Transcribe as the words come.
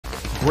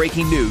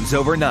breaking news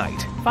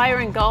overnight. Fire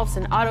engulfs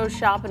an auto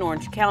shop in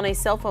Orange County.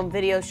 Cell phone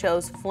video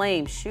shows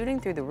flames shooting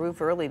through the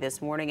roof early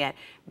this morning at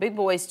Big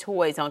Boys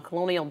Toys on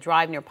Colonial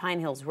Drive near Pine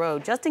Hills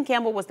Road. Justin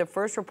Campbell was the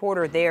first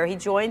reporter there. He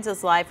joins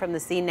us live from the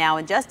scene now.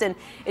 And Justin,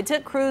 it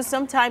took crews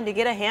some time to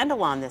get a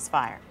handle on this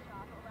fire.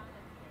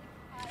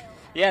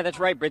 Yeah, that's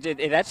right, Bridget.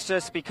 That's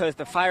just because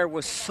the fire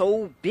was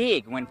so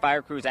big when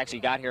fire crews actually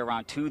got here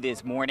around 2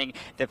 this morning.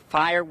 The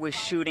fire was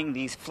shooting.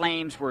 These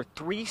flames were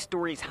 3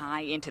 stories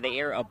high into the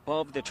air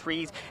above the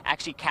trees.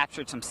 Actually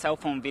captured some cell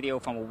phone video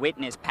from a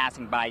witness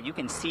passing by. You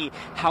can see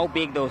how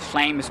big those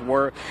flames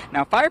were.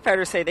 Now,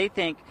 firefighters say they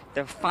think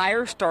the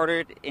fire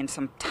started in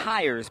some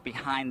tires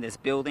behind this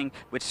building,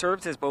 which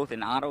serves as both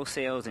an auto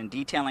sales and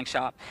detailing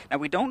shop. Now,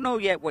 we don't know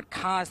yet what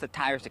caused the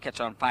tires to catch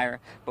on fire,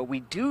 but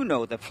we do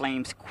know the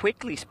flames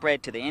quickly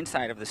spread to the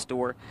inside of the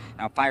store.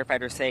 Now,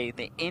 firefighters say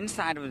the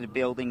inside of the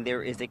building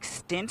there is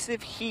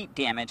extensive heat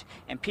damage,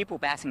 and people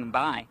passing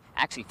by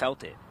actually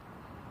felt it.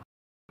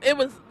 It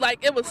was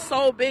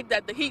so big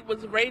that the heat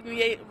was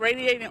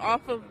radiating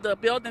off of the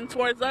building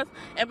towards us,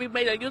 and we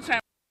made a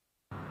U-turn.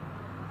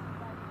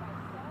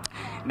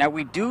 Now,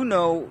 we do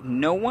know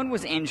no one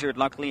was injured,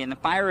 luckily, and the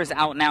fire is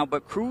out now,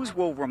 but crews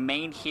will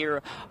remain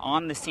here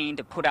on the scene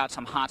to put out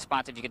some hot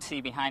spots. If you can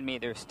see behind me,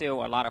 there's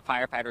still a lot of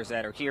firefighters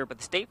that are here, but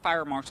the State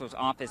Fire Marshal's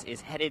office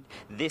is headed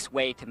this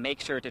way to make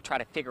sure to try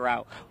to figure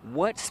out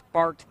what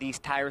sparked these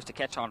tires to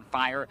catch on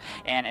fire.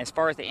 And as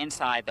far as the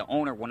inside, the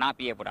owner will not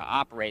be able to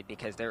operate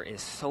because there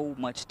is so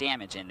much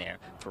damage in there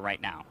for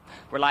right now.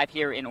 We're live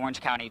here in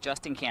Orange County.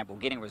 Justin Campbell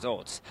getting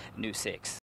results, News 6.